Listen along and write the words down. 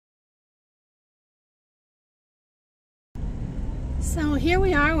So here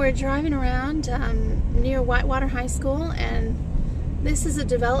we are, we're driving around near Whitewater High School, and this is a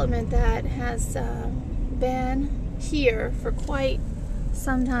development that has been here for quite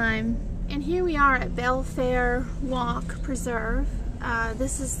some time. And here we are at Belfair Walk Preserve.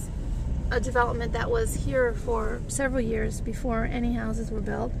 This is a development that was here for several years before any houses were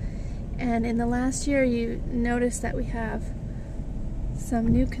built. And in the last year you notice that we have some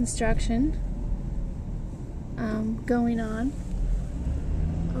new construction going on.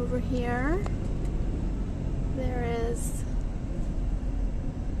 Over here, there is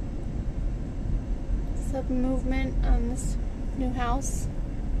some movement on this new house.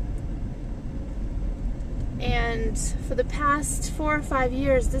 And for the past 4 or 5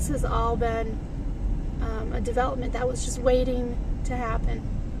 years, this has all been a development that was just waiting to happen.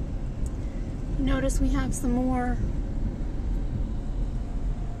 Notice we have some more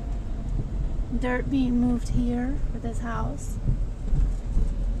dirt being moved here for this house.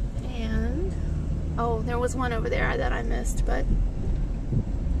 And, oh, there was one over there that I missed, but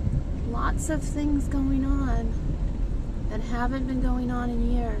lots of things going on that haven't been going on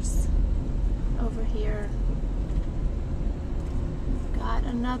in years over here. We've got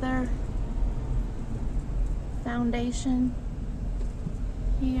another foundation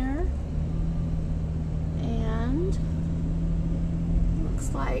here, and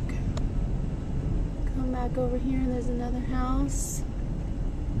looks like, come back over here and there's another house.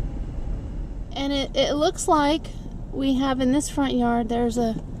 And it looks like we have in this front yard, there's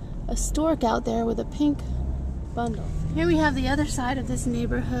a stork out there with a pink bundle. Here we have the other side of this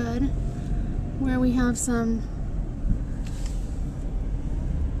neighborhood where we have some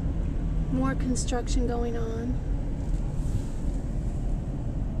more construction going on.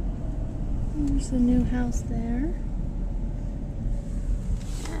 There's a new house there.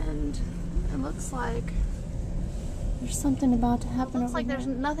 And it looks like there's something about to happen. It looks like there's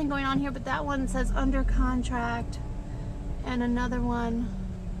nothing going on here, but that one says under contract, and another one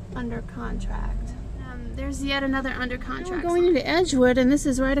under contract. There's yet another under contract. We're going into Edgewood, and this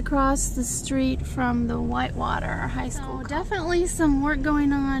is right across the street from the Whitewater High School. So definitely some work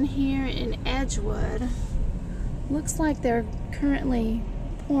going on here in Edgewood. Looks like they're currently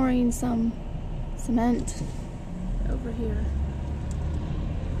pouring some cement over here.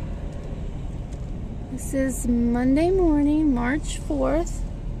 This is Monday morning, March 4th.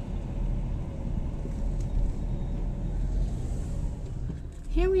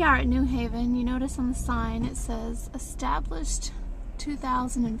 Here we are at New Haven. You notice on the sign it says established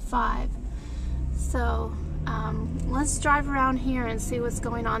 2005. So let's drive around here and see what's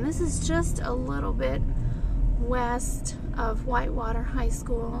going on. This is just a little bit west of Whitewater High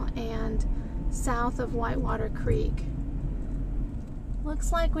School and south of Whitewater Creek.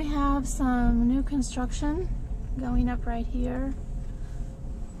 Looks like we have some new construction going up right here.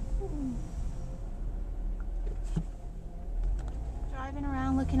 Driving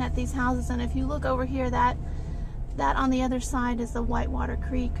around looking at these houses, and if you look over here, that on the other side is the Whitewater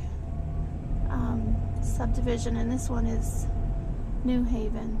Creek subdivision, and this one is New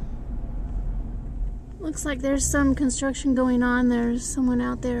Haven. Looks like there's some construction going on. There's someone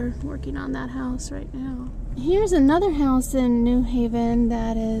out there working on that house right now. Here's another house in New Haven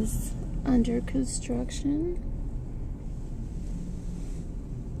that is under construction.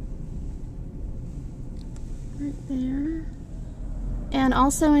 Right there. And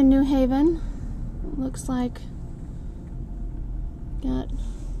also in New Haven, it looks like got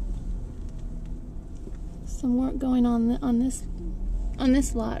some work going on this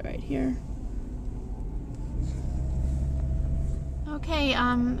lot right here. Okay,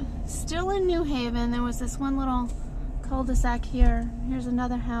 still in New Haven, there was this one little cul-de-sac here. Here's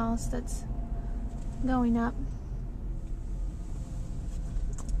another house that's going up.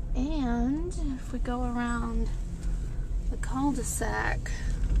 And if we go around the cul-de-sac,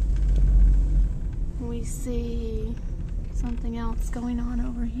 we see something else going on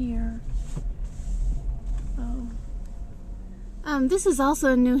over here. Oh. This is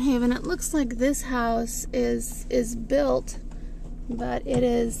also in New Haven. It looks like this house is built, but it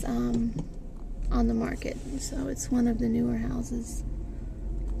is on the market, so it's one of the newer houses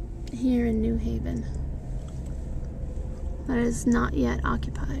here in New Haven that is not yet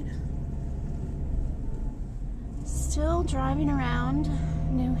occupied. Still driving around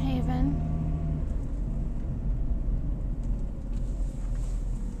New Haven.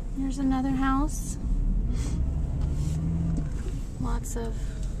 Here's another house. Lots of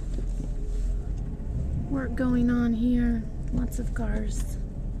work going on here. Lots of cars,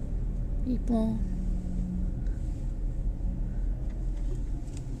 people.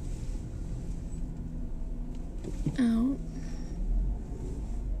 out.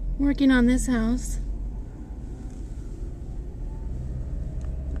 working on this house.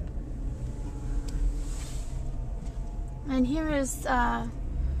 And here is,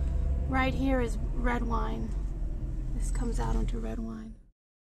 right here is red wine. This comes out onto red wine.